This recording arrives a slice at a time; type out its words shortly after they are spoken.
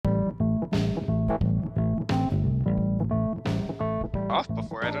off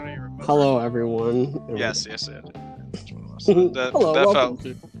before. I don't even remember. Hello, everyone. Yes. That's what it was. Hello, that welcome felt...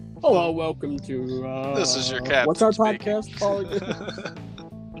 to. Hello, welcome to. This is your captain What's our speaking. podcast called again?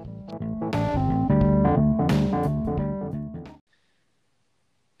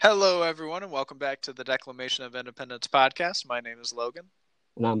 Hello, everyone, and welcome back to the Declamation of Independence podcast. My name is Logan.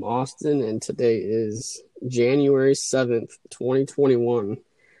 And I'm Austin, and today is January 7th, 2021.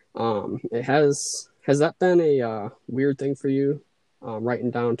 It has that been a weird thing for you? Writing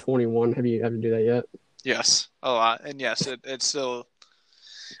down 21. Have you had to do that yet? Yes, a lot. And yes, it's still...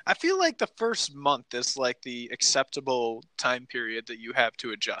 I feel like the first month is like the acceptable time period that you have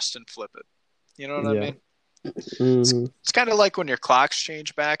to adjust and flip it. You know what I mean? Mm-hmm. It's kind of like when your clocks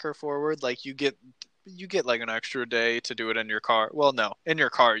change back or forward. Like you get like an extra day to do it in your car. Well, no, in your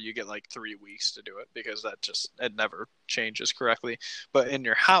car you get like 3 weeks to do it because it never changes correctly. But in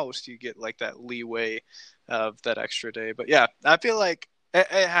your house you get like that leeway of that extra day. But yeah, I feel like it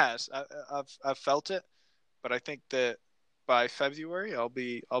has. I've felt it, but I think that by February I'll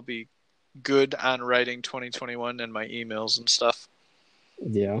be good on writing 2021 in my emails and stuff.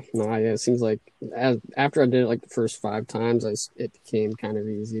 Yeah, no, it seems like after I did it like the first 5 times, it became kind of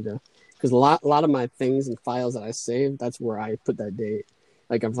easy to, because a lot of my things and files that I saved, that's where I put that date.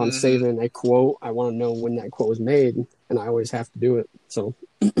 Like if I'm saving a quote, I want to know when that quote was made, and I always have to do it. So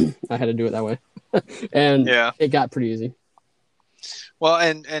I had to do it that way, and It got pretty easy. Well,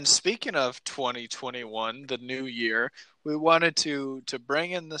 and speaking of 2021, the new year, we wanted to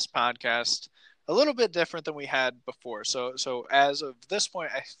bring in this podcast a little bit different than we had before. So as of this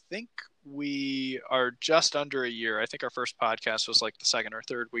point, I think we are just under a year. I think our first podcast was like the second or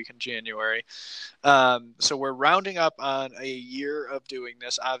third week in January. So we're rounding up on a year of doing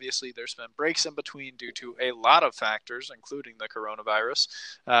this. Obviously, there's been breaks in between due to a lot of factors, including the coronavirus.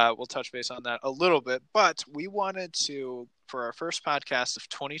 We'll touch base on that a little bit, but we wanted to, for our first podcast of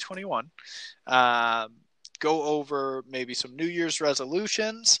 2021, go over maybe some New Year's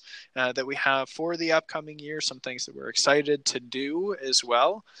resolutions that we have for the upcoming year, some things that we're excited to do as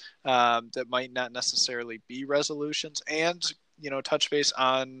well that might not necessarily be resolutions, and, touch base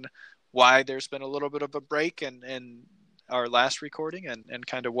on why there's been a little bit of a break in our last recording and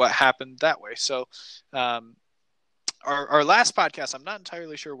kind of what happened that way. So our last podcast, I'm not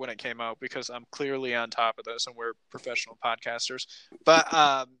entirely sure when it came out because I'm clearly on top of this and we're professional podcasters.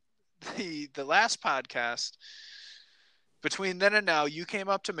 But the last podcast, between then and now, you came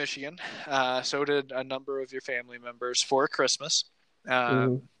up to Michigan. So did a number of your family members for Christmas.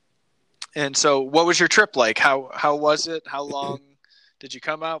 And so what was your trip like? How was it? How long did you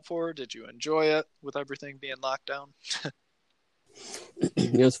come out for? Did you enjoy it with everything being locked down?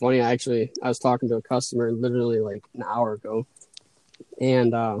 It's funny. I was talking to a customer literally like an hour ago,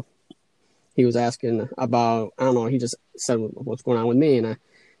 and he was asking about, I don't know, he just said what's going on with me, and I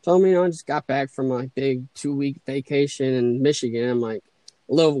told him, I just got back from a big 2-week vacation in Michigan. I'm like,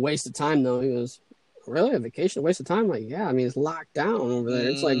 a little waste of time though. He goes, really, a vacation, a waste of time? I'm like, yeah, I mean, it's locked down over there.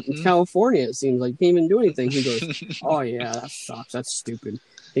 It's like it's California. It seems like you can't even do anything. He goes, oh yeah, that sucks. That's stupid.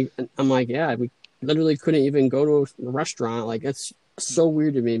 I'm like, yeah, we literally couldn't even go to a restaurant. Like, it's so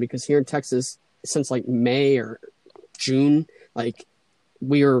weird to me because here in Texas, since like May or June, like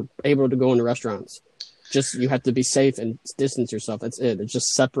we are able to go into restaurants. Just you have to be safe and distance yourself. That's it. It's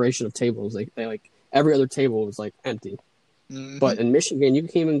just separation of tables. They like every other table is like empty. But in Michigan, you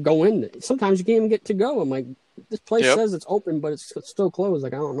can't even go in. Sometimes you can't even get to go. I'm like, this place says it's open, but it's still closed.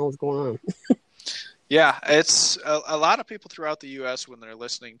 Like, I don't know what's going on. Yeah, it's a lot of people throughout the U.S. when they're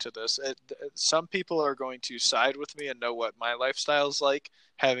listening to this. Some people are going to side with me and know what my lifestyle is like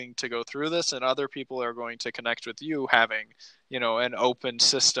having to go through this, and other people are going to connect with you having, an open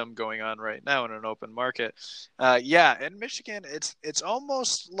system going on right now in an open market. In Michigan, it's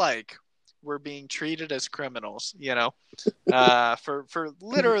almost like we're being treated as criminals, for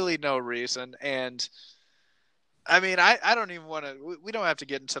literally no reason. And I mean, I don't even want to, we don't have to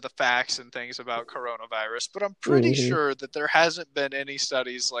get into the facts and things about coronavirus, but I'm pretty sure that there hasn't been any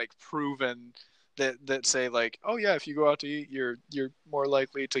studies like proven that say like, oh yeah, if you go out to eat, you're more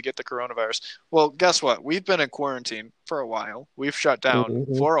likely to get the coronavirus. Well, guess what? We've been in quarantine for a while. We've shut down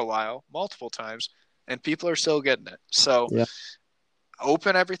for a while, multiple times, and people are still getting it. So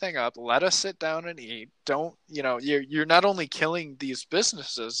open everything up, let us sit down and eat. Don't, you're not only killing these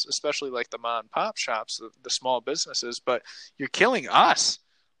businesses, especially like the mom and pop shops, the small businesses, but you're killing us.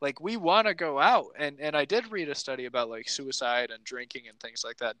 Like, we want to go out. And I did read a study about like suicide and drinking and things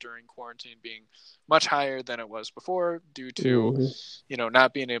like that during quarantine being much higher than it was before due to,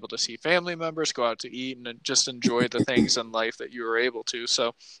 not being able to see family members, go out to eat and just enjoy the things in life that you were able to.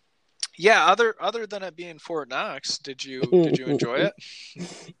 So Yeah, other than it being Fort Knox, did you enjoy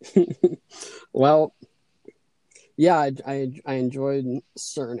it? Well, yeah, I enjoyed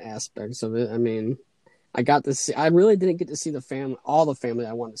certain aspects of it. I mean, I got to see. I really didn't get to see all the family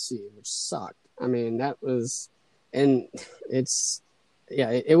I wanted to see, which sucked. I mean, and it's,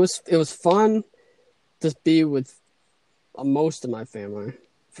 yeah, it was fun to be with most of my family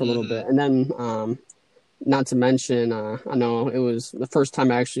for a little Mm-hmm. bit, and then not to mention, I know it was the first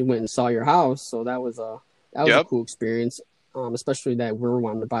time I actually went and saw your house, so that was a Yep. cool experience. Especially that we're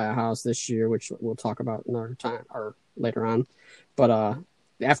wanting to buy a house this year, which we'll talk about another time or later on. But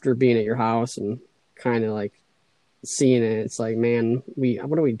after being at your house and kind of like seeing it, it's like, man,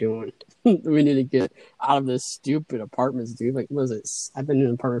 what are we doing? We need to get out of this stupid apartments, dude. Like, what was it? I've been in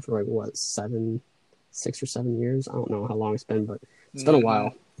an apartment for like what 6 or 7 years. I don't know how long it's been, but it's been a Mm-hmm.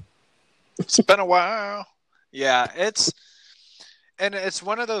 while. It's been a while. Yeah, it's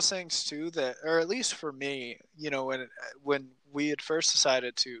one of those things too that, or at least for me, when we had first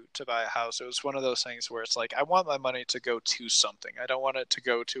decided to buy a house, it was one of those things where it's like I want my money to go to something. I don't want it to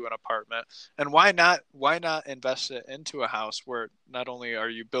go to an apartment. And why not invest it into a house where not only are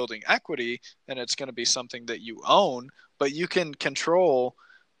you building equity and it's going to be something that you own, but you can control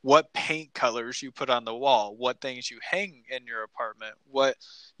what paint colors you put on the wall, what things you hang in your apartment, what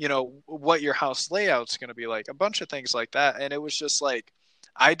your house layout's going to be like, a bunch of things like that. And it was just like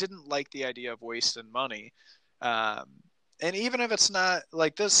I didn't like the idea of wasting money. um, and even if it's not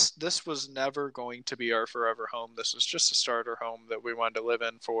like this was never going to be our forever home. This was just a starter home that we wanted to live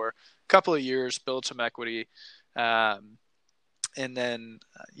in for a couple of years, build some equity, um, and then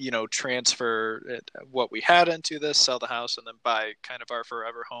transfer what we had into this, sell the house, and then buy kind of our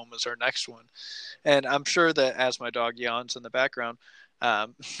forever home as our next one. And I'm sure that as my dog yawns in the background,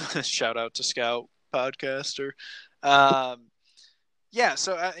 shout out to Scout podcaster. Um, yeah,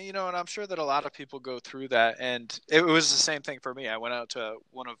 so and I'm sure that a lot of people go through that, and it was the same thing for me. I went out to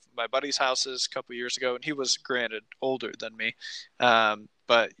one of my buddy's houses a couple years ago, and he was granted older than me,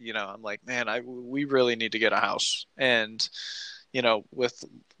 but I'm like, man, we really need to get a house, and with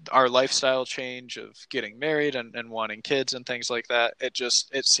our lifestyle change of getting married and wanting kids and things like that,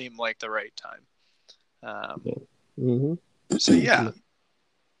 it seemed like the right time. Um, Hmm. so yeah.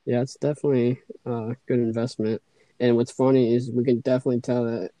 Yeah, it's definitely a good investment. And what's funny is we can definitely tell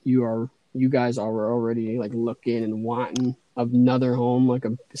that you guys are already like looking and wanting another home, like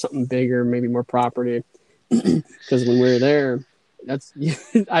something bigger, maybe more property. Because when we were there, that's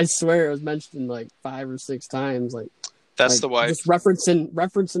I swear it was mentioned like 5 or 6 times, That's like the just wife.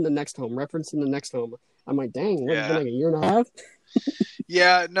 referencing the next home, referencing the next home. I'm like, dang, what, it's been Yeah. like a year and a half?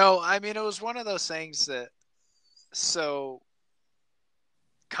 Yeah, no, I mean, it was one of those things that, so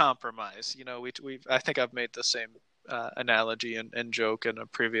compromise. I think I've made the same analogy and joke in a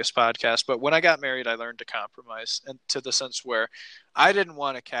previous podcast. But when I got married, I learned to compromise, and to the sense where I didn't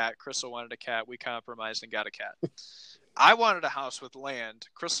want a cat. Crystal wanted a cat. We compromised and got a cat. I wanted a house with land.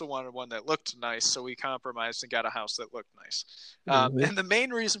 Crystal wanted one that looked nice, so we compromised and got a house that looked nice. Hmm. And the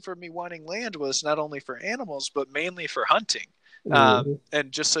main reason for me wanting land was not only for animals, but mainly for hunting. Hmm.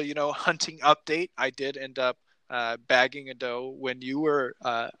 And just so you know, hunting update, I did end up bagging a doe when you were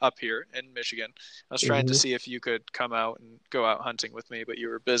up here in Michigan. I was trying to Hmm. see if you could come out and go out hunting with me, but you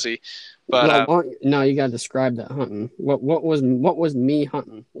were busy. But No, no, you gotta describe that hunting. What was me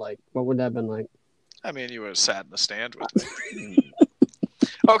hunting like? What would that have been like? I mean, you would have sat in the stand with me.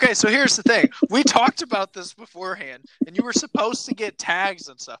 Okay, so here's the thing. We talked about this beforehand, and you were supposed to get tags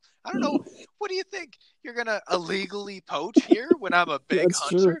and stuff. I don't know. What do you think? You're going to illegally poach here when I'm a big That's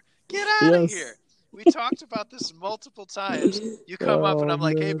true. hunter? Get out of Yes. here. We talked about this multiple times. You come up and Oh I'm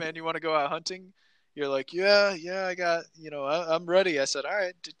like, hey, man. man, you want to go out hunting? You're like, yeah, I got, I'm ready. I said, all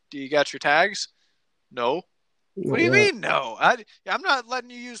right, do you got your tags? No. What Not do you yet. mean, no? I'm not letting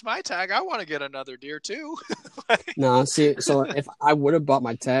you use my tag. I want to get another deer too. Nah, see, so if I would have bought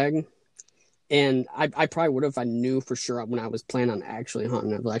my tag, and I probably would have if I knew for sure when I was planning on actually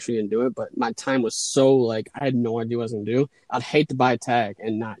hunting, I was actually gonna do it. But my time was so like I had no idea what I was gonna do. I'd hate to buy a tag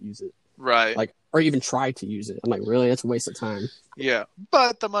and not use it, Right. like, or even try to use it. I'm like, really? That's a waste of time. Yeah,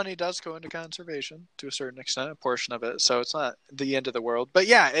 but the money does go into conservation to a certain extent, a portion of it. So it's not the end of the world. But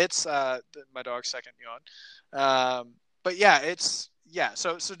yeah, it's my dog's second yawn. But yeah, it's yeah.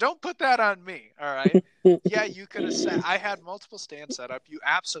 So don't put that on me. All right. Yeah, you could have said I had multiple stands set up. You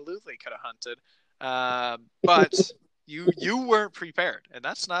absolutely could have hunted, but you weren't prepared, and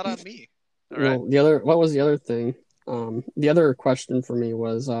that's not on me. All right. Well, what was the other thing? The other question for me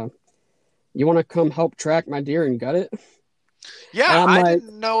was, you want to come help track my deer and gut it? And Yeah, I'm I like,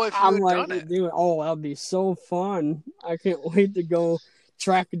 didn't know if you I'm had like, done it. dude, oh, that'd be so fun. I can't wait to go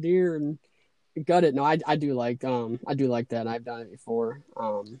track a deer and gut it. No, I do like that. And I've done it before.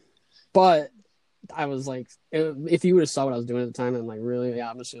 But I was like, if you would have saw what I was doing at the time, I'm like, really? Yeah,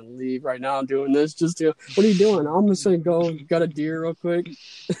 I'm just gonna leave right now. I'm doing this. What are you doing? I'm just gonna go gut a deer real quick.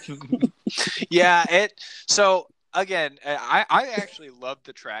 Yeah. So again, I actually love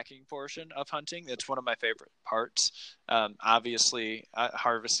the tracking portion of hunting. It's one of my favorite parts. Obviously,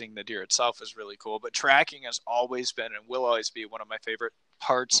 harvesting the deer itself is really cool, but tracking has always been and will always be one of my favorite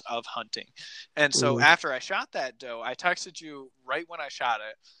parts of hunting. And so after I shot that doe, I texted you right when I shot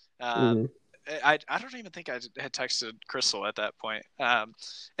it. I don't even think I had texted Crystal at that point.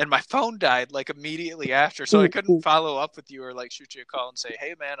 And my phone died like immediately after, so I couldn't follow up with you or like shoot you a call and say,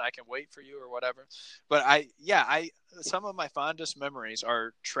 hey man, I can wait for you or whatever. But some of my fondest memories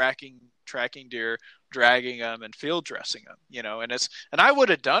are tracking deer, dragging them and field dressing them, and I would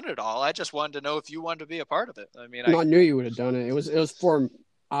have done it all. I just wanted to know if you wanted to be a part of it. I mean, I knew you would have done it. It was for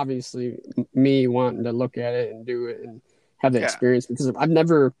obviously me wanting to look at it and do it and have the experience, because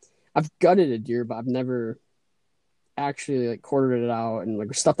I've gutted a deer, but I've never actually like quartered it out and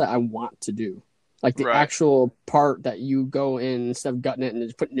like stuff that I want to do. Like the actual part that you go in instead of gutting it and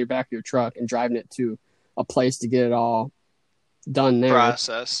just putting it in your back of your truck and driving it to a place to get it all done there.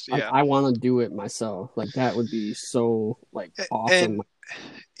 Processed, yeah. I want to do it myself. Like that would be so like awesome. And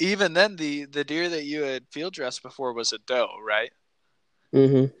even then, the deer that you had field dressed before was a doe, right?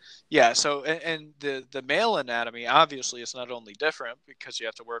 Mm-hmm. Yeah, so and the male anatomy obviously is not only different because you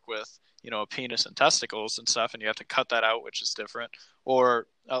have to work with a penis and testicles and stuff, and you have to cut that out, which is different. Or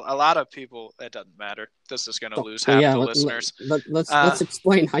a lot of people, it doesn't matter. This is going to lose half the listeners. Let's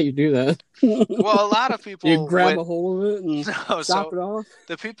explain how you do that. Well, a lot of people you grab a hold of it and chop it off.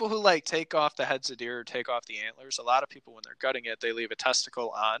 The people who like take off the heads of deer or take off the antlers, a lot of people when they're gutting it, they leave a testicle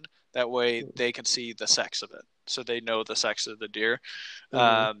on. That way they can see the sex of it, so they know the sex of the deer.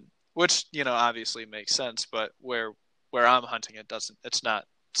 Which obviously makes sense, but where I'm hunting, it's not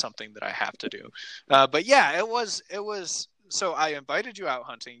something that I have to do. But yeah, it was. So I invited you out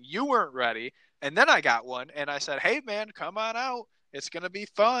hunting. You weren't ready, and then I got one, and I said, "Hey man, come on out. It's gonna be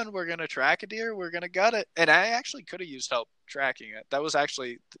fun. We're gonna track a deer. We're gonna gut it." And I actually could have used help tracking it. That was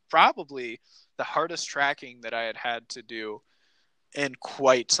actually probably the hardest tracking that I had to do in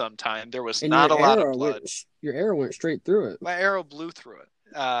quite some time. There was not a lot of blood. Your arrow went straight through it. My arrow blew through it.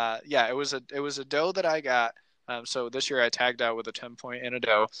 Yeah, it was a doe that I got. So this year I tagged out with a 10-point and a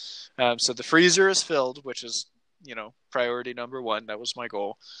doe. So the freezer is filled, which is, priority number one. That was my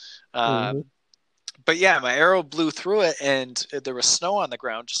goal. But yeah, my arrow blew through it, and there was snow on the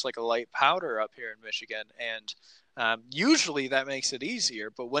ground, just like a light powder up here in Michigan. And usually that makes it easier.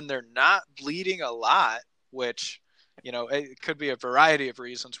 But when they're not bleeding a lot, which it could be a variety of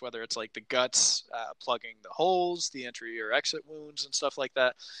reasons, whether it's like the guts plugging the holes, the entry or exit wounds and stuff like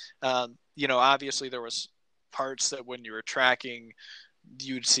that. Obviously there was parts that when you were tracking,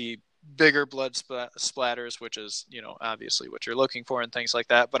 you'd see bigger blood splatters, which is, obviously what you're looking for and things like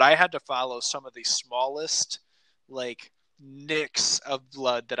that. But I had to follow some of the smallest, like, nicks of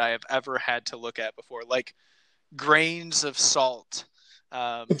blood that I have ever had to look at before, like grains of salt,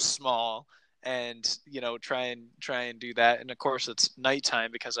 small. And try and do that. And of course it's nighttime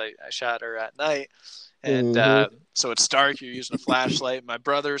because I shot her at night, and so it's dark. You're using a flashlight. My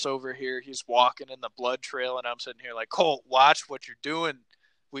brother's over here, he's walking in the blood trail, and I'm sitting here like, Colt, watch what you're doing.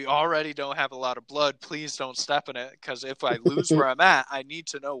 We already don't have a lot of blood. Please don't step in it, because if I lose where I'm at, I need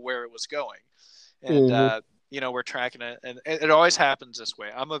to know where it was going. And we're tracking it, and it always happens this way.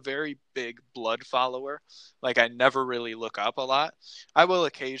 I'm a very big blood follower. Like, I never really look up a lot. I will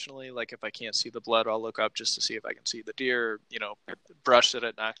occasionally, like, if I can't see the blood, I'll look up just to see if I can see the deer, brush that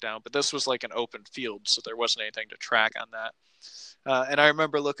it knocked down. But this was like an open field, so there wasn't anything to track on that. And I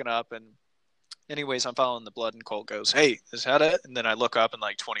remember looking up, and anyways, I'm following the blood, and Colt goes, "Hey, is that it?" And then I look up, and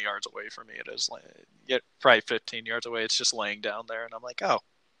like 20 yards away from me, it is, probably 15 yards away, it's just laying down there. And I'm like, oh,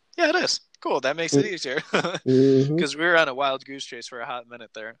 yeah, it is. Cool. That makes it easier, because we were on a wild goose chase for a hot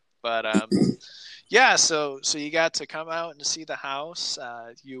minute there. But yeah, so you got to come out and see the house.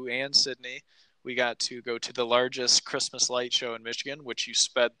 You and Sydney. We got to go to the largest Christmas light show in Michigan, which you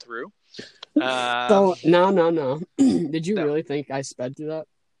sped through. So no. Did you really think I sped through that?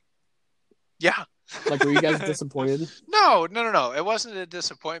 Yeah. Like, were you guys disappointed? No. It wasn't a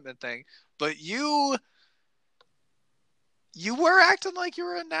disappointment thing, but you were acting like you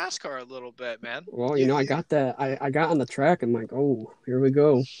were in NASCAR a little bit, man. Well, I got that. I got on the track. I'm like, oh, here we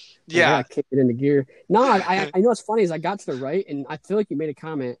go. Yeah. I kicked it into gear. No, I know what's funny is I got to the right, and I feel like you made a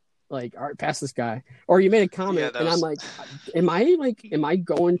comment, like, all right, pass this guy. Or you made a comment, and I'm like, am I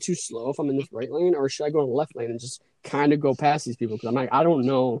going too slow if I'm in this right lane, or should I go in the left lane and just kind of go past these people because I'm like, I don't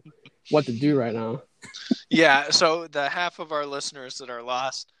know what to do right now. Yeah, so the half of our listeners that are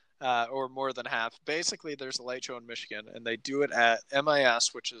lost, or more than half, basically there's a light show in Michigan, and they do it at MIS,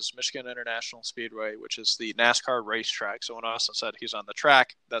 which is Michigan International Speedway, which is the NASCAR racetrack. So when Austin said he's on the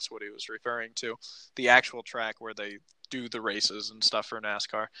track, that's what he was referring to, the actual track where they do the races and stuff for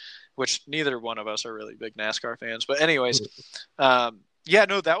NASCAR, which neither one of us are really big NASCAR fans. But anyways, yeah,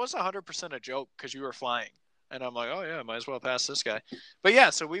 no, that was 100% a joke because you were flying. And I'm like, oh, yeah, might as well pass this guy. But, yeah,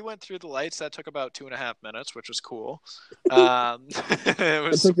 so we went through the lights. That took about 2.5 minutes, which was cool.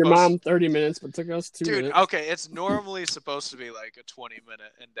 It took your mom 30 minutes, but it took us 2 minutes. Okay, it's normally supposed to be like a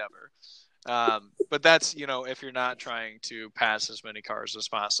 20-minute endeavor. But that's, if you're not trying to pass as many cars as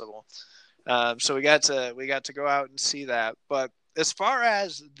possible. So we got to go out and see that. But as far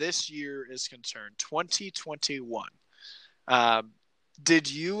as this year is concerned, 2021, did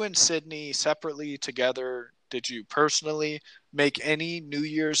you and Sydney separately together, did you personally make any New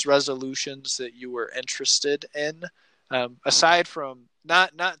Year's resolutions that you were interested in? Aside from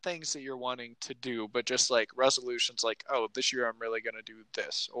not things that you're wanting to do, but just like resolutions like, oh, this year I'm really going to do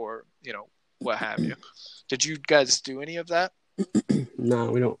this, or, what have you. Did you guys do any of that?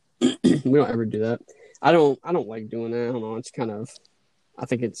 No, we don't. We don't ever do that. I don't like doing that. I don't know. It's kind of, I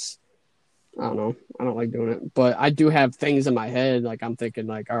think it's, I don't know. I don't like doing it, but I do have things in my head. Like I'm thinking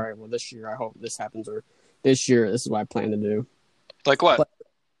like, all right, well this year I hope this happens, or this year this is what I plan to do. Like what?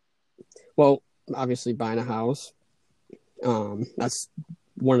 Well, obviously buying a house. That's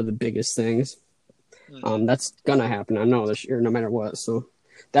one of the biggest things. That's gonna happen. I know this year, no matter what. So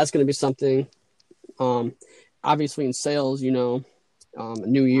that's gonna be something. Obviously in sales, a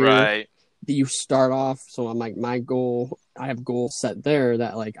new year. Right. You start off. So I'm like, my goal. I have goals set there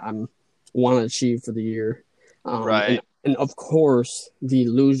that like I'm want to achieve for the year. Right. And of course, the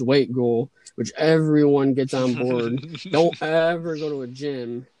lose weight goal, which everyone gets on board. Don't ever go to a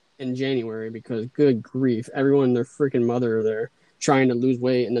gym in January because, good grief, everyone and their freaking mother are there trying to lose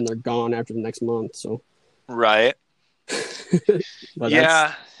weight, and then they're gone after the next month. So, right. But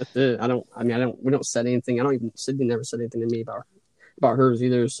yeah, that's it. We don't set anything. Sydney never said anything to me about hers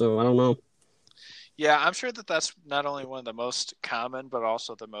either. So I don't know. Yeah, I'm sure that's not only one of the most common, but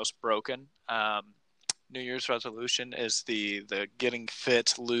also the most broken. New Year's resolution is the getting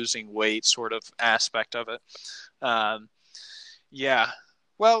fit, losing weight sort of aspect of it. Yeah.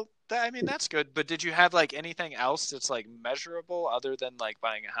 Well, that's good. But did you have like anything else that's like measurable other than like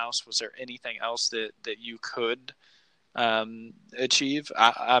buying a house? Was there anything else that you could achieve?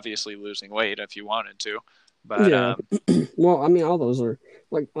 Obviously, losing weight if you wanted to. But yeah. Well, all those are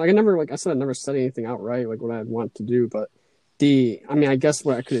like I never said anything outright like what I'd want to do, but I guess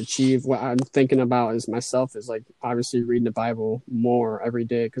what I could achieve, what I'm thinking about is myself is like obviously reading the Bible more every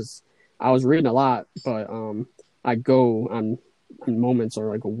day because I was reading a lot, but I go on moments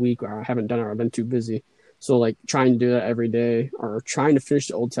or like a week where I haven't done it or I've been too busy. So like trying to do that every day or trying to finish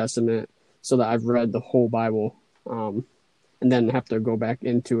the Old Testament so that I've read the whole Bible and then have to go back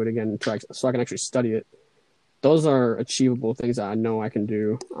into it again so I can actually study it. Those are achievable things that I know I can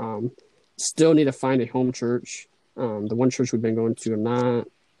do. Still need to find a home church. The one church we've been going to,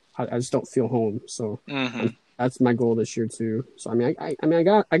 I just don't feel home. So that's my goal this year too. So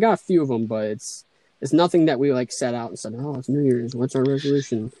I got a few of them, but it's nothing that we like set out and said, oh, it's New Year's. What's our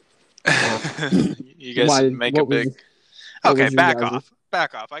resolution? You guys make a big. Okay, back off.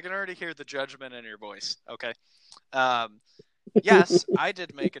 I can already hear the judgment in your voice. Okay. Yes, I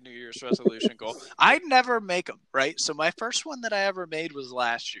did make a New Year's resolution goal. I never make them, right? So my first one that I ever made was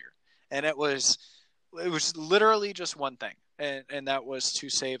last year, and it was literally just one thing, and that was to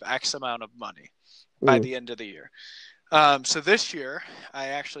save X amount of money by the end of the year. So this year, I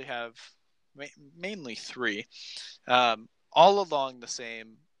actually have mainly 3, all along the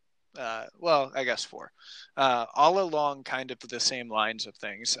same. Well, I guess 4, all along kind of the same lines of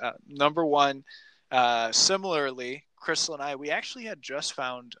things. Number one, similarly, Crystal and I, we actually had just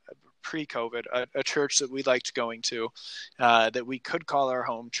found pre-COVID a church that we liked going to, that we could call our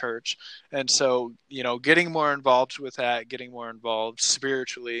home church. And so, getting more involved with that, getting more involved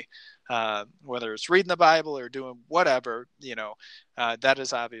spiritually, whether it's reading the Bible or doing whatever, that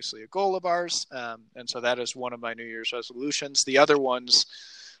is obviously a goal of ours. And so that is one of my New Year's resolutions. The other ones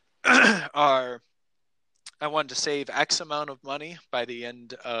are, I wanted to save X amount of money by the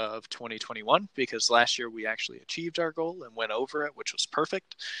end of 2021 because last year we actually achieved our goal and went over it, which was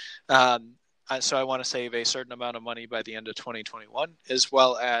perfect. So I want to save a certain amount of money by the end of 2021, as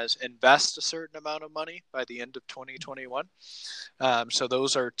well as invest a certain amount of money by the end of 2021. So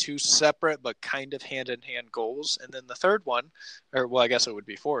those are 2 separate but kind of hand-in-hand goals. And then the third one, I guess it would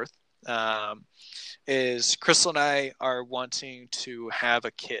be fourth, is Crystal and I are wanting to have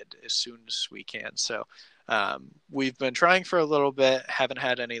a kid as soon as we can. So we've been trying for a little bit, haven't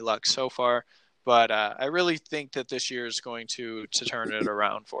had any luck so far, but I really think that this year is going to turn it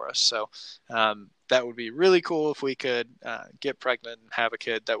around for us. So that would be really cool if we could get pregnant and have a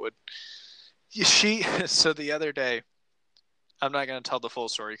kid. That would so the other day, I'm not going to tell the full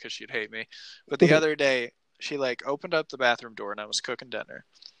story because she'd hate me, but the other day she like opened up the bathroom door and I was cooking dinner.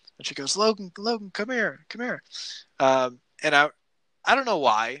 And she goes, Logan, come here. And I don't know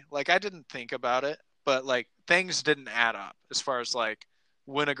why. Like, I didn't think about it, but like things didn't add up as far as like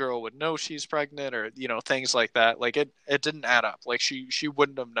when a girl would know she's pregnant or, things like that. Like it didn't add up. Like she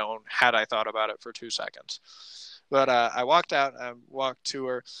wouldn't have known had I thought about it for 2 seconds. But I walked out, I walked to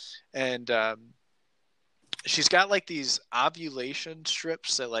her, and she's got like these ovulation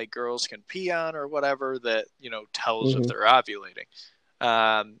strips that like girls can pee on or whatever that, tells if they're ovulating.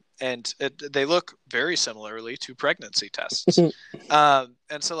 And they look very similarly to pregnancy tests. And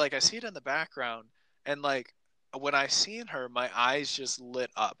so like I see it in the background, and like when I seen her, my eyes just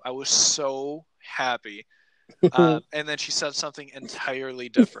lit up. I was so happy. And then she said something entirely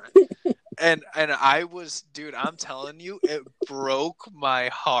different. And I was, dude, I'm telling you, it broke my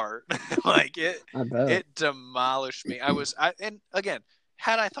heart. Like it demolished me. And again,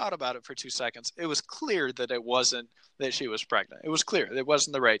 had I thought about it for 2 seconds, it was clear that it wasn't that she was pregnant. It was clear. It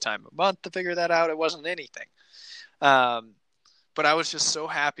wasn't the right time of month to figure that out. It wasn't anything. But I was just so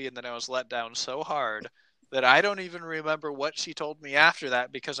happy, and then I was let down so hard that I don't even remember what she told me after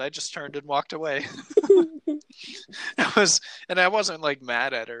that because I just turned and walked away. I wasn't like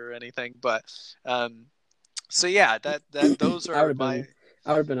mad at her or anything, but so yeah, that those are I would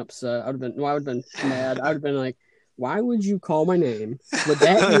have been upset. I would have been mad. I would have been like, why would you call my name with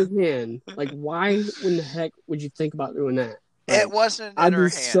that in your hand? Like, why in the heck would you think about doing that? Like, it wasn't in her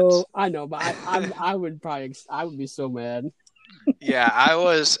hand. I know, but I would be so mad. Yeah, I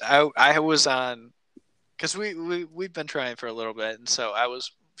was on, because we've been trying for a little bit, and so I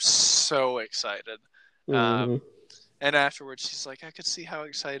was so excited. And afterwards, she's like, I could see how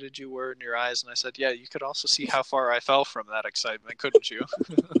excited you were in your eyes. And I said, yeah, you could also see how far I fell from that excitement, couldn't you?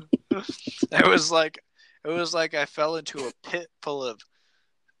 It was like I fell into a pit full of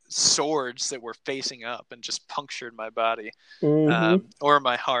swords that were facing up and just punctured my body, or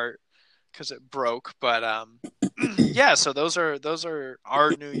my heart, because it broke. But yeah, so those are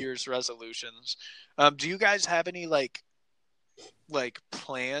our New Year's resolutions. Do you guys have any like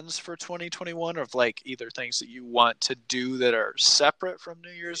plans for 2021 of like either things that you want to do that are separate from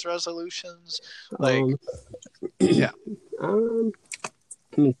New Year's resolutions? Like, yeah. Let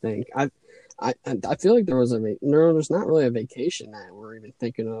me think. I feel like there's not really a vacation that we're even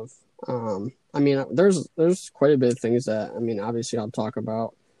thinking of. I mean, there's quite a bit of things that, I mean, obviously I'll talk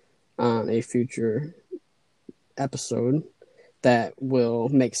about on a future episode that will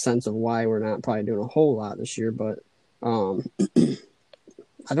make sense of why we're not probably doing a whole lot this year, but I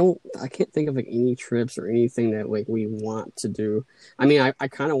can't think of like any trips or anything that like we want to do. I mean, I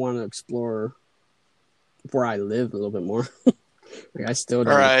kind of want to explore where I live a little bit more. Like I still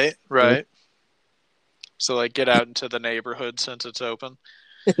don't. Right. So like get out into the neighborhood since it's open.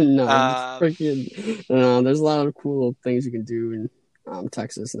 No, there's a lot of cool things you can do in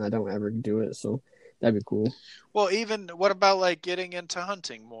Texas, and I don't ever do it, so that'd be cool. Well, even what about like getting into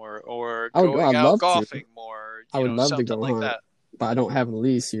hunting more or going out golfing more? I would love to go like hunt, that. But I don't have a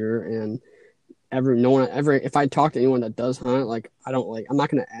lease here, and if I talk to anyone that does hunt, like I'm not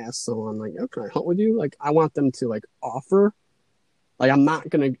gonna ask someone like, "Oh, can I hunt with you?" Like I want them to like offer. Like I'm not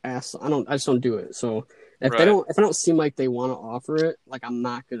gonna ask. I just don't do it. So if I don't seem like they want to offer it, like I'm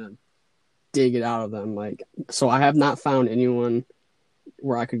not gonna dig it out of them. Like so, I have not found anyone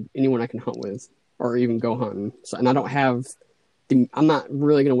I can hunt with or even go hunting. So and I don't have. I'm not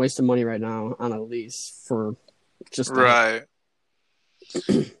really gonna waste the money right now on a lease for just right.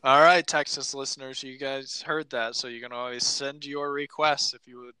 All right, Texas listeners, you guys heard that, so you can always send your requests if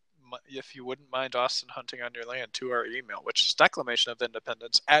you wouldn't mind Austin hunting on your land to our email, which is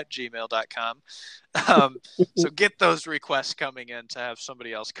declamationofindependence@gmail.com. So get those requests coming in to have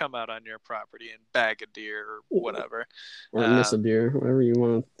somebody else come out on your property and bag a deer or whatever. Or miss a deer, whatever you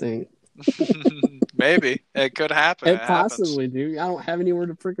want to think. Maybe. It could happen. It possibly, dude. I don't have anywhere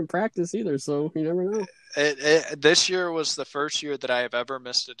to freaking practice either, so you never know. This year was the first year that I have ever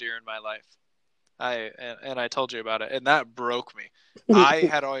missed a deer in my life. I told you about it, and that broke me. I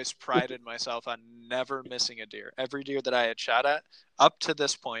had always prided myself on never missing a deer. Every deer that I had shot at up to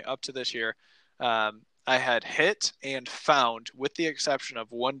this point, up to this year, I had hit and found, with the exception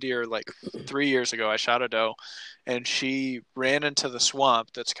of one deer like 3 years ago. I shot a doe, and she ran into the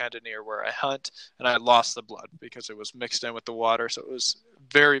swamp that's kind of near where I hunt, and I lost the blood because it was mixed in with the water. So it was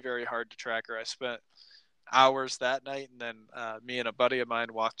very, very hard to track her. I spent hours that night, and then me and a buddy of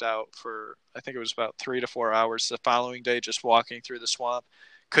mine walked out for, I think it was about 3 to 4 hours the following day, just walking through the swamp.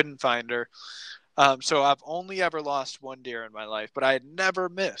 Couldn't find her. So I've only ever lost one deer in my life, but I had never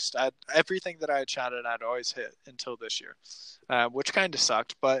missed. Everything that I had shot at, I'd always hit until this year, which kind of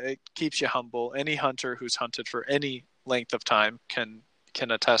sucked, but it keeps you humble. Any hunter who's hunted for any length of time can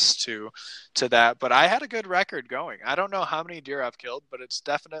attest to that. But I had a good record going. I don't know how many deer I've killed, but it's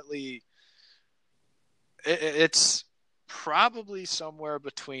definitely it's probably somewhere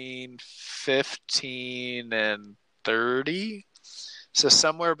between 15 and 30. So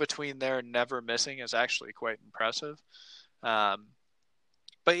somewhere between there, never missing is actually quite impressive. But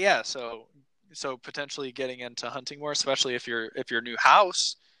yeah, so potentially getting into hunting more, especially if your new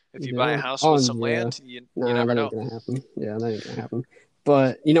house, if you buy a house with some land, you never know. That ain't gonna happen. Yeah, that ain't gonna happen.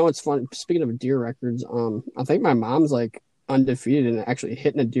 But you know what's fun? Speaking of deer records, I think my mom's like undefeated in actually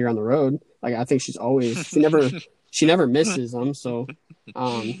hitting a deer on the road. Like I think she's always she never misses them. So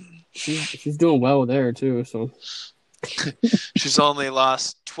she's doing well there too. So. She's only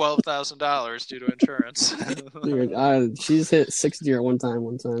lost $12,000 due to insurance. Dude, she's hit 6 deer at one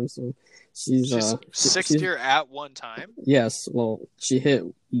time. So she's 6 deer at one time. Yes, well, she hit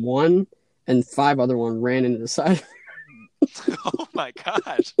one, and 5 other one ran into the side. Oh my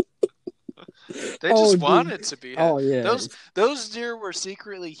god! They just wanted to be hit. Oh yeah, those deer were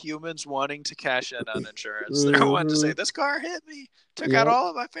secretly humans wanting to cash in on insurance. They wanted to say, "This car hit me, took out all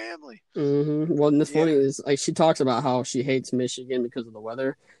of my family." Mm-hmm. Well, and the funny is, like, she talks about how she hates Michigan because of the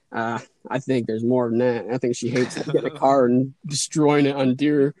weather. I think there's more than that. I think she hates getting a car and destroying it on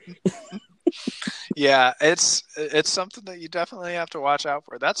deer. Yeah, it's something that you definitely have to watch out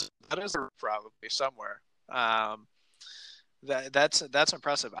for. That is probably somewhere. That's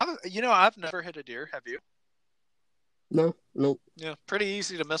impressive. I've never hit a deer. Have you? No. Yeah, pretty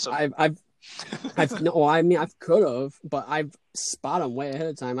easy to miss them. I could have, but I've spotted them way ahead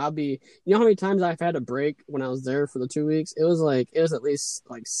of time. How many times I've had a break when I was there for the 2 weeks? It was at least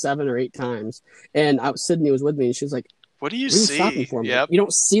like 7 or 8 times. And Sydney was with me, and she was like, "What do you see? Stopping for me? Yep. You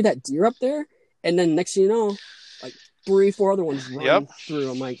don't see that deer up there?" And then next thing you know, like 3, 4 other ones run through.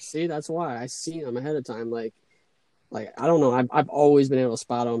 I'm like, see, that's why I see them ahead of time. Like I don't know. I've always been able to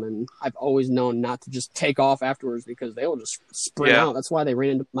spot them, and I've always known not to just take off afterwards because they will just sprint out. That's why they ran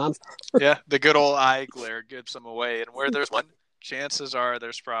into mom's car. Yeah, the good old eye glare gives them away, and where there's one, chances are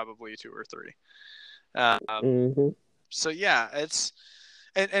there's probably 2 or 3. So yeah, it's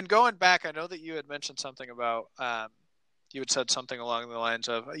and going back, I know that you had mentioned something about you had said something along the lines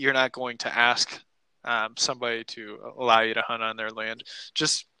of you're not going to ask somebody to allow you to hunt on their land.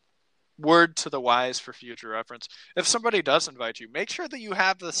 Just word to the wise for future reference. If somebody does invite you, make sure that you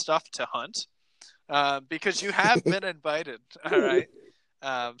have the stuff to hunt, because you have been invited. All right.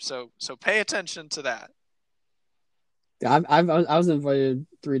 So pay attention to that. I was invited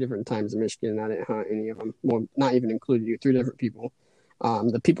 3 different times in Michigan, and I didn't hunt any of them. Well, not even including you. 3 different people.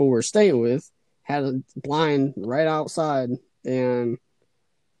 The people we were staying with had a blind right outside, and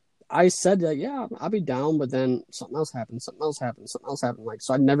I said that, yeah, I'll be down, but then something else happened. Like,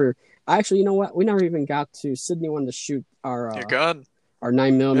 so actually, you know what? We never even got to, Sydney wanted to shoot our gun, our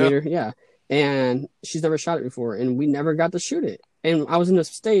 9mm. Yeah. And she's never shot it before, and we never got to shoot it. And I was in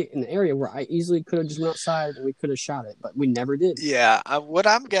an area where I easily could have just went outside and we could have shot it, but we never did. Yeah. What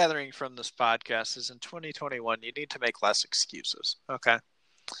I'm gathering from this podcast is in 2021, you need to make less excuses. Okay.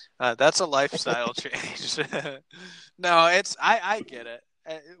 That's a lifestyle change. No, I get it.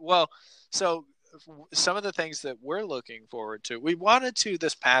 Well, so some of the things that we're looking forward to, we wanted to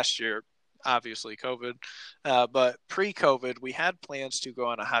this past year, obviously COVID, but pre-COVID, we had plans to go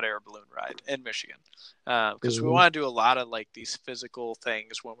on a hot air balloon ride in Michigan, because we want to do a lot of like these physical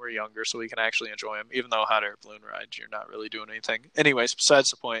things when we're younger so we can actually enjoy them, even though hot air balloon rides, you're not really doing anything. Anyways, besides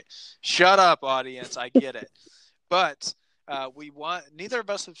the point. Shut up, audience. I get it. But neither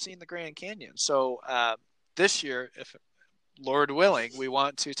of us have seen the Grand Canyon. So this year, if Lord willing, we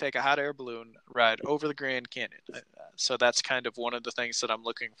want to take a hot air balloon ride over the Grand Canyon. So that's kind of one of the things that I'm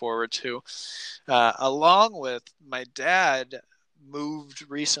looking forward to. Along with my dad moved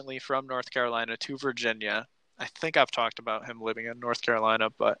recently from North Carolina to Virginia. I think I've talked about him living in North Carolina,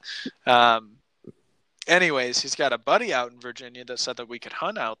 but anyways, he's got a buddy out in Virginia that said that we could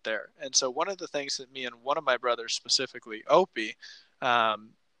hunt out there. And so one of the things that me and one of my brothers, specifically Opie,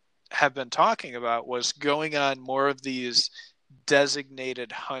 have been talking about was going on more of these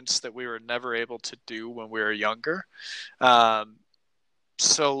designated hunts that we were never able to do when we were younger.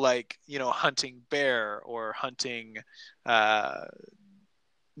 So like, hunting bear or hunting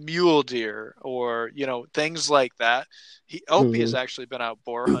mule deer or, things like that. Opie has actually been out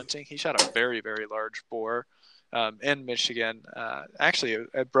boar hunting. He shot a very, very large boar in Michigan. Actually,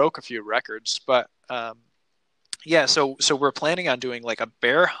 it broke a few records, but yeah, so we're planning on doing like a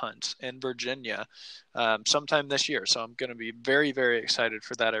bear hunt in Virginia sometime this year. So I'm going to be very, very excited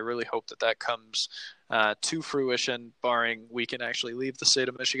for that. I really hope that comes to fruition, barring we can actually leave the state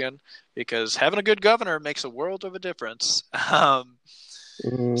of Michigan, because having a good governor makes a world of a difference.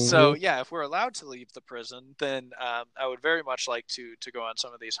 So yeah, if we're allowed to leave the prison, then I would very much like to go on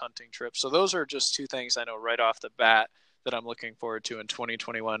some of these hunting trips. So those are just two things I know right off the bat that I'm looking forward to in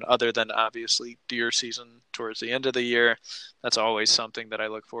 2021, other than obviously deer season towards the end of the year. That's always something that I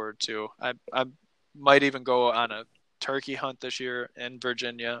look forward to. I might even go on a turkey hunt this year in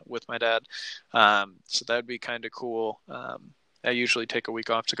Virginia with my dad. So that'd be kind of cool. I usually take a week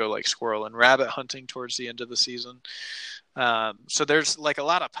off to go like squirrel and rabbit hunting towards the end of the season. So there's like a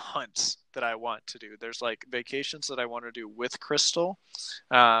lot of hunts that I want to do. There's like vacations that I want to do with Crystal,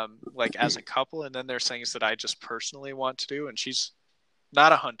 like as a couple. And then there's things that I just personally want to do. And she's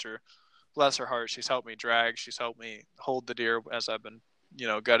not a hunter, bless her heart. She's helped me drag. She's helped me hold the deer as I've been,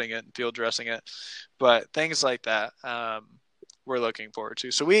 gutting it and field dressing it. But things like that, we're looking forward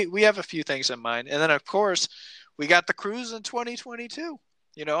to. So we have a few things in mind. And then of course we got the cruise in 2022.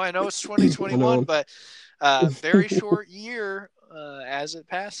 I know it's 2021, but very short year as it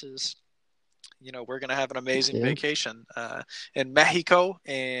passes. We're going to have an amazing vacation in Mexico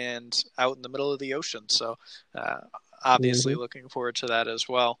and out in the middle of the ocean. So obviously looking forward to that as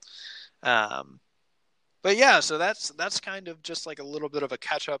well. But yeah, so that's kind of just like a little bit of a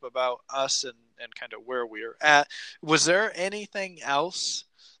catch up about us and kind of where we're at. Was there anything else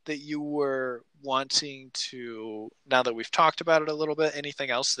that you were wanting to, now that we've talked about it a little bit,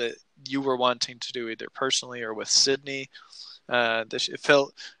 anything else that you were wanting to do either personally or with Sydney?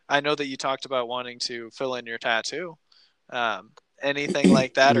 Phil, I know that you talked about wanting to fill in your tattoo. Anything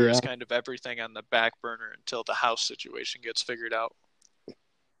like that, or is kind of everything on the back burner until the house situation gets figured out?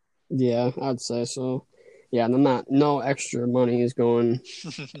 Yeah, I'd say so. Yeah, and no extra money is going,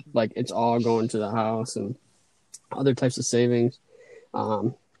 like it's all going to the house and other types of savings.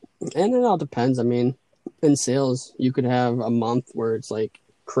 And it all depends. I mean, in sales, you could have a month where it's like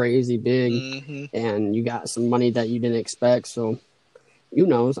crazy big and you got some money that you didn't expect. So who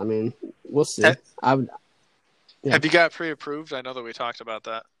knows? I mean, we'll see. Have you got pre-approved? I know that we talked about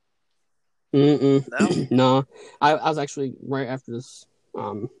that. No, I was actually right after this,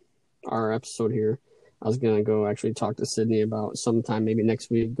 our episode here, I was going to go actually talk to Sydney about sometime maybe next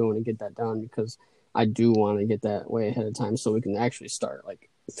week going to get that done, because I do want to get that way ahead of time so we can actually start like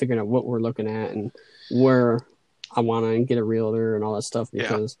figuring out what we're looking at and where I want to get a realtor and all that stuff,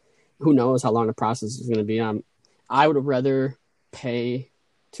 because who knows how long the process is going to be. I would rather pay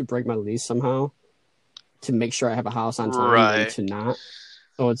to break my lease somehow to make sure I have a house on time than to not.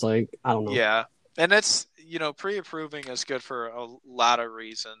 So it's like, I don't know. Yeah. And it's, pre-approving is good for a lot of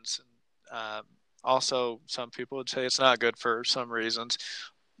reasons. Also, some people would say it's not good for some reasons,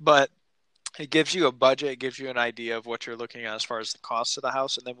 but it gives you a budget. It gives you an idea of what you're looking at as far as the cost of the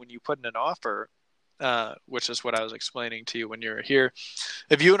house. And then when you put in an offer, which is what I was explaining to you when you were here,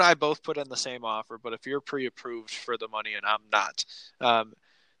 if you and I both put in the same offer, but if you're pre-approved for the money and I'm not,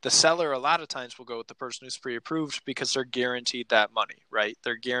 the seller a lot of times will go with the person who's pre-approved because they're guaranteed that money, right?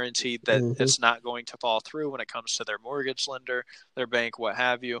 They're guaranteed that it's not going to fall through when it comes to their mortgage lender, their bank, what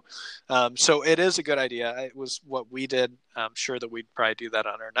have you. So it is a good idea. It was what we did. I'm sure that we'd probably do that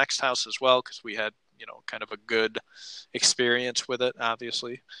on our next house as well, because we had, kind of a good experience with it.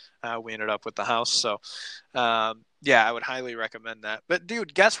 Obviously, we ended up with the house. So, yeah, I would highly recommend that. But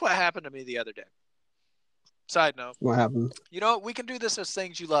dude, guess what happened to me the other day? Side note. What happened? We can do this as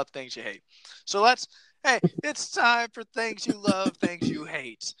things you love, things you hate. So it's time for things you love, things you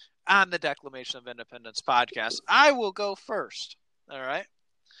hate on the Declamation of Independence podcast. I will go first. All right.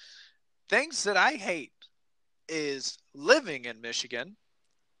 Things that I hate is living in Michigan,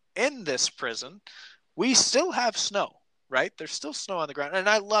 in this prison. We still have snow, right? There's still snow on the ground, and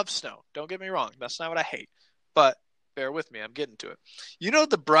I love snow. Don't get me wrong. That's not what I hate. But bear with me. I'm getting to it.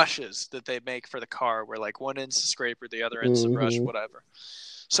 The brushes that they make for the car where like one end's the scraper, the other end's the brush, whatever.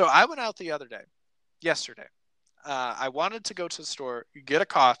 So I went out the other day, yesterday. I wanted to go to the store, get a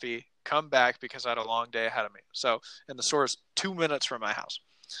coffee, come back because I had a long day ahead of me. And the store is 2 minutes from my house.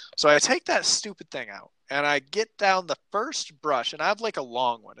 So I take that stupid thing out and I get down the first brush, and I have like a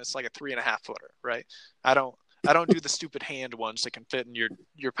long one. It's like a 3.5 footer, right? I don't I don't do the stupid hand ones that can fit in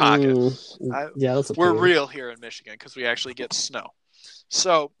your pocket. Yeah, that's a We're pain. real here in Michigan because we actually get snow.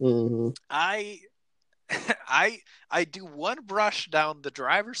 So Mm-hmm. I I do one brush down the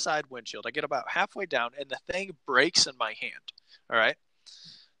driver's side windshield. I get about halfway down, and the thing breaks in my hand. All right.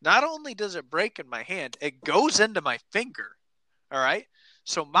 Not only does it break in my hand, it goes into my finger. All right.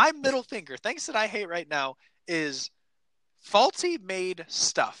 So my middle finger, things that I hate right now, is faulty made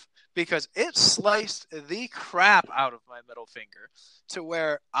stuff because it sliced the crap out of my middle finger to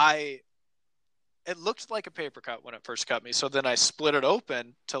where it looked like a paper cut when it first cut me. So then I split it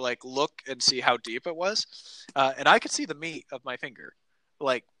open to like look and see how deep it was. And I could see the meat of my finger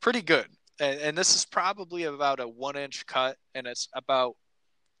like pretty good. And this is probably about a 1-inch cut, and it's about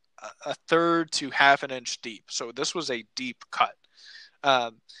a third to half an inch deep. So this was a deep cut.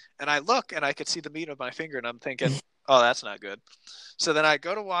 And I look and I could see the meat of my finger, and I'm thinking, oh, that's not good. So then I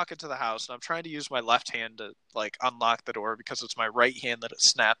go to walk into the house, and I'm trying to use my left hand to like unlock the door because it's my right hand that it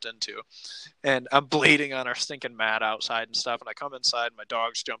snapped into. And I'm bleeding on our stinking mat outside and stuff. And I come inside, and my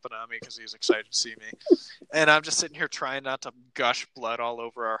dog's jumping on me because he's excited to see me. And I'm just sitting here trying not to gush blood all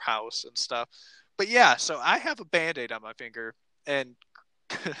over our house and stuff. But yeah, so I have a Band-Aid on my finger, and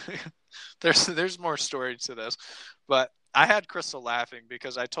there's more story to this. But I had Crystal laughing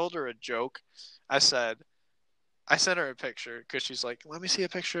because I told her a joke. I sent her a picture because she's like, let me see a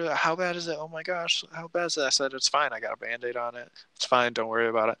picture. How bad is it? Oh my gosh, how bad is it? I said, it's fine. I got a Band-Aid on it. It's fine. Don't worry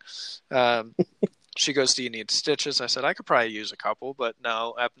about it. She goes, do you need stitches? I said, I could probably use a couple, but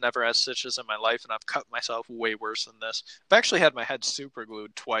no, I've never had stitches in my life, and I've cut myself way worse than this. I've actually had my head super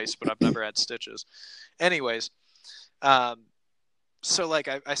glued twice, but I've never had stitches. Anyways, so like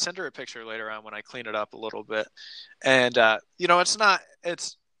I sent her a picture later on when I clean it up a little bit. And,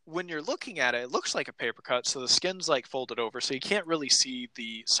 it's when you're looking at it, it looks like a paper cut. So the skin's like folded over. So you can't really see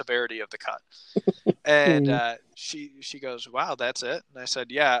the severity of the cut. And she goes, wow, that's it. And I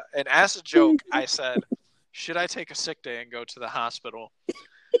said, yeah. And as a joke, I said, should I take a sick day and go to the hospital?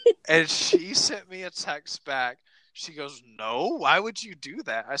 And she sent me a text back. She goes, no, why would you do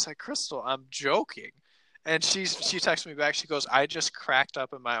that? I said, Crystal, I'm joking. And she texted me back. She goes, I just cracked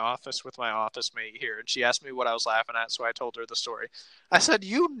up in my office with my office mate here. And she asked me what I was laughing at, so I told her the story. I said,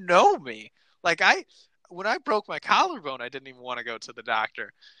 you know me. Like, when I broke my collarbone, I didn't even want to go to the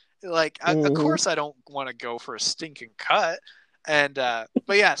doctor. Like, of course I don't want to go for a stinking cut. And,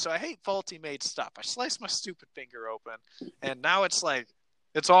 but yeah, so I hate faulty made stuff. I sliced my stupid finger open, and now it's like,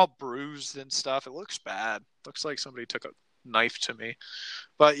 it's all bruised and stuff. It looks bad. Looks like somebody took a knife to me.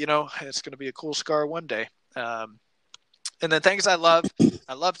 But, it's going to be a cool scar one day. And then things I love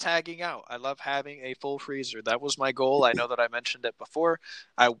tagging out. I love having a full freezer. That was my goal. I know that I mentioned it before.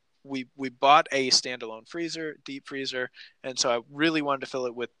 We bought a standalone freezer, deep freezer, and so I really wanted to fill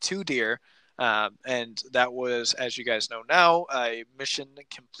it with 2 deer. And that was, as you guys know now, a mission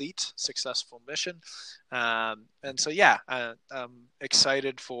complete, successful mission. And so, yeah, I'm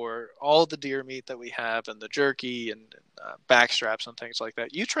excited for all the deer meat that we have, and the jerky and back straps and things like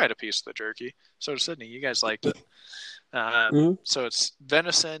that. You tried a piece of the jerky. So did Sydney. You guys liked it. So it's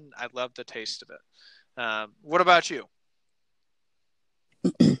venison. I love the taste of it. What about you?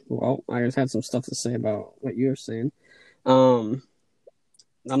 Well, I just had some stuff to say about what you were saying. I'm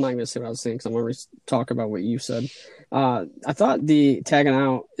not going to say what I was saying because I'm going to talk about what you said. I thought the tagging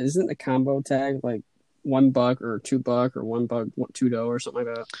out, isn't the combo tag like $1 or $2 or $1, $2 doe or something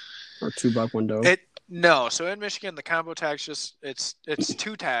like that? Or $2, $1 doe? No. So in Michigan, the combo tag's just, it's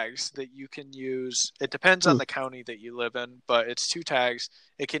 2 tags that you can use. It depends on the county that you live in, but it's 2 tags.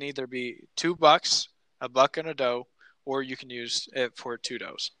 It can either be $2, a buck and a doe, or you can use it for 2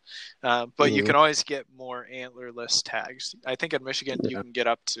 does. But you can always get more antlerless tags. I think in Michigan you can get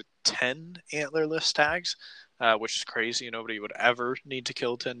up to 10 antlerless tags, which is crazy. Nobody would ever need to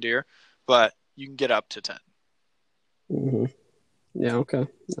kill 10 deer, but you can get up to 10. Mm-hmm. Yeah, okay.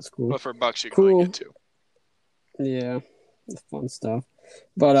 That's cool. But for bucks, you can only get 2. Yeah, that's fun stuff.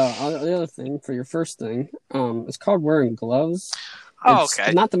 But the other thing, for your first thing, it's called wearing gloves.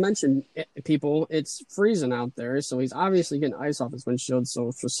 Okay. Not to mention, people, it's freezing out there, so he's obviously getting ice off his windshield.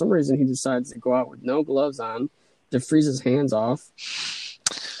 So for some reason, he decides to go out with no gloves on to freeze his hands off,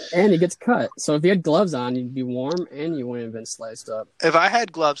 and he gets cut. So if he had gloves on, you'd be warm, and you wouldn't have been sliced up. If I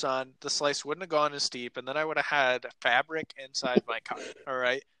had gloves on, the slice wouldn't have gone as deep, and then I would have had fabric inside my cut. All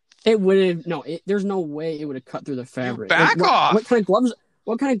right. It would have there's no way it would have cut through the fabric. You back off. What kind of gloves?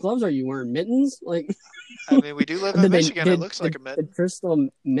 What kind of gloves are you wearing? Mittens? Like, I mean, we do live in Michigan. It looks like a mitten. Did Crystal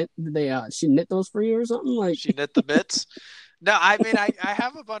she knit those for you or something? Like, she knit the bits? No, I mean, I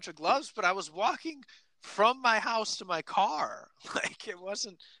have a bunch of gloves, but I was walking from my house to my car. Like it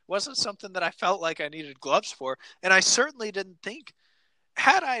wasn't something that I felt like I needed gloves for, and I certainly didn't think.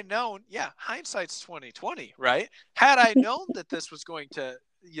 Had I known, hindsight's 2020, right? Had I known that this was going to,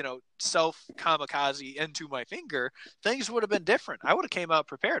 self kamikaze into my finger, things would have been different. I would have came out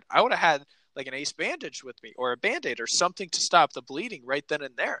prepared. I would have had like an ace bandage with me or a Band-Aid or something to stop the bleeding right then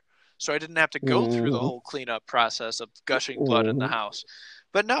and there. So I didn't have to go through the whole cleanup process of gushing blood in the house.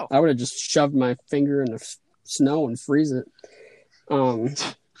 But no. I would have just shoved my finger in the snow and freeze it.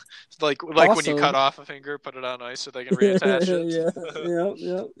 Like also, when you cut off a finger, put it on ice so they can reattach it.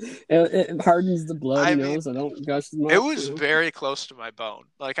 Yeah. It hardens the blood, so don't gush as much. It was very close to my bone.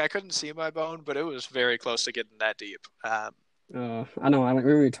 Like I couldn't see my bone, but it was very close to getting that deep. I know. We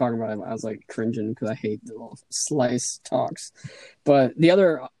were talking about it. I was like cringing because I hate the little slice talks. But the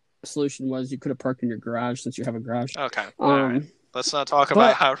other solution was you could have parked in your garage since you have a garage. Okay. All right. Let's not talk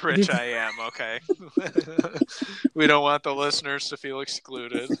about how rich I am, okay? We don't want the listeners to feel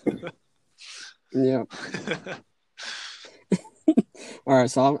excluded. Yeah. All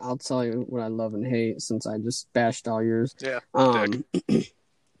right, so I'll tell you what I love and hate since I just bashed all yours. Yeah. I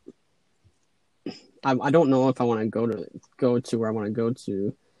don't know if I want to go to where I want to go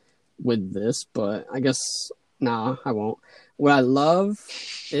to with this, but I guess I won't. What I love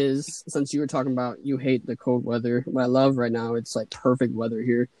is, since you were talking about you hate the cold weather, what I love right now, it's like perfect weather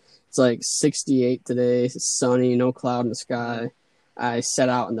here. It's like 68 today, it's sunny, no cloud in the sky. I sat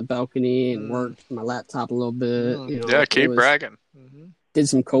out in the balcony and worked my laptop a little bit. Keep bragging. Did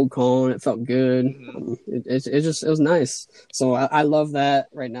some cold calling. It felt good. It was nice. So I love that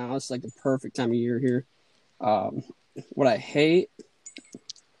right now. It's like the perfect time of year here. What I hate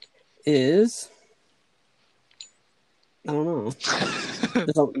is, I don't know.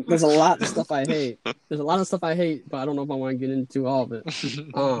 There's a lot of stuff I hate. There's a lot of stuff I hate, but I don't know if I want to get into all of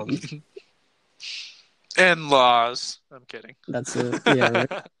it. In-laws. I'm kidding. That's it. Yeah.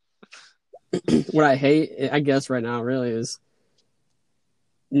 Right. What I hate, I guess, right now really is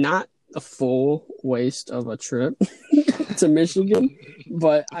not a full waste of a trip to Michigan,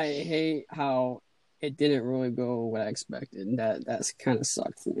 but I hate how it didn't really go what I expected. That's kind of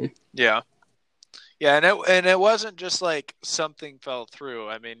sucked for me. Yeah. Yeah, and it wasn't just like something fell through.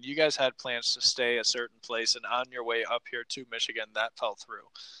 I mean, you guys had plans to stay a certain place, and on your way up here to Michigan, that fell through.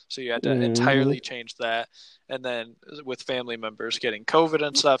 So you had to entirely change that. And then with family members getting COVID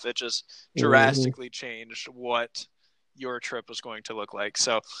and stuff, it just drastically changed what your trip was going to look like.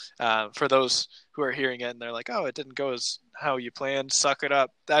 So for those who are hearing it and they're like, oh, it didn't go as how you planned, suck it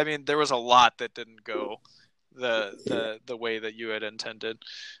up. I mean, there was a lot that didn't go the way that you had intended.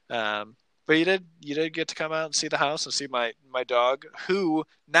 But you did get to come out and see the house and see my dog, who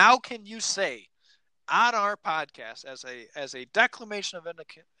now can you say on our podcast as a Declamation of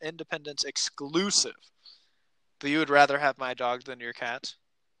Independence exclusive that you would rather have my dog than your cat?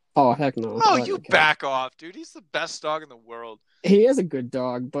 Oh, heck no. Oh, you back off, dude. He's the best dog in the world. He is a good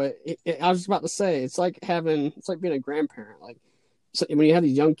dog, but I was just about to say, it's like being a grandparent. Like, so when you have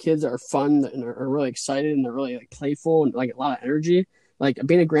these young kids that are fun and are really excited and they're really like playful and like a lot of energy, like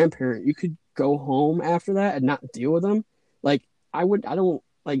being a grandparent, you could go home after that and not deal with them. Like I don't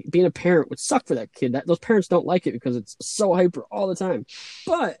like being a parent would suck for that kid. Those parents don't like it because it's so hyper all the time.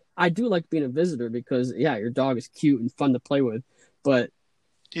 But I do like being a visitor because your dog is cute and fun to play with. But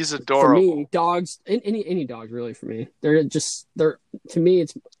he's adorable. For me, dogs, any dogs really for me, they're to me,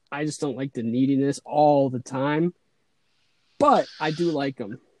 I just don't like the neediness all the time. But I do like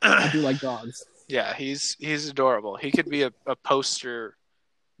them. I do like dogs. Yeah, he's adorable. He could be a poster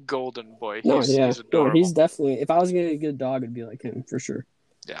golden boy. He's adorable. No, he's definitely. If I was gonna get a dog, it'd be like him for sure.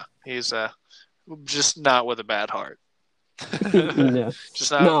 Yeah, he's just not with a bad heart. Yeah.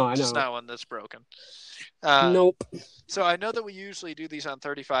 Just not one that's broken. Nope. So I know that we usually do these on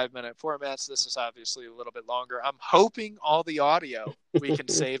 35-minute formats. This is obviously a little bit longer. I'm hoping all the audio we can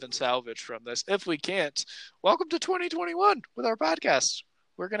save and salvage from this. If we can't, welcome to 2021 with our podcast.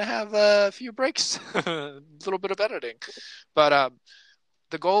 We're going to have a few breaks, a little bit of editing. But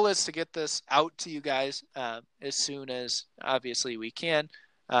the goal is to get this out to you guys as soon as obviously we can.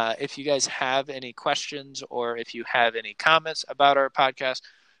 If you guys have any questions or if you have any comments about our podcast,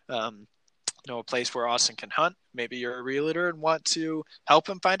 a place where Austin can hunt, maybe you're a realtor and want to help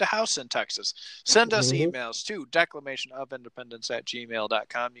him find a house in Texas. Send us Mhm. emails to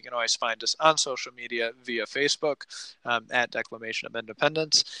declamationofindependence@gmail.com. You can always find us on social media via Facebook at Declamation of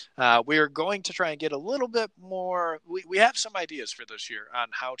Independence. We are going to try and get a little bit more. We have some ideas for this year on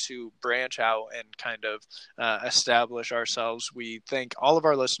how to branch out and kind of establish ourselves. We thank all of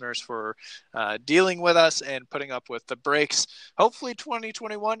our listeners for dealing with us and putting up with the breaks. Hopefully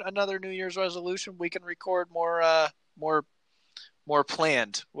 2021, another New Year's resolution, we can record more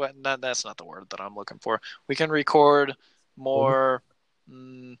planned. That's not the word that I'm looking for. We can record more.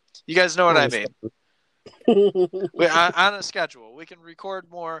 You guys know what I mean. On a schedule. We can record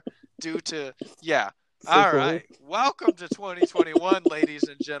more due to, All right. Welcome to 2021, ladies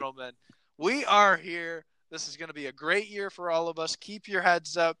and gentlemen. We are here. This is going to be a great year for all of us. Keep your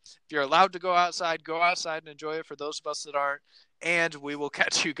heads up. If you're allowed to go outside and enjoy it for those of us that aren't. And we will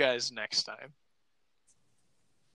catch you guys next time.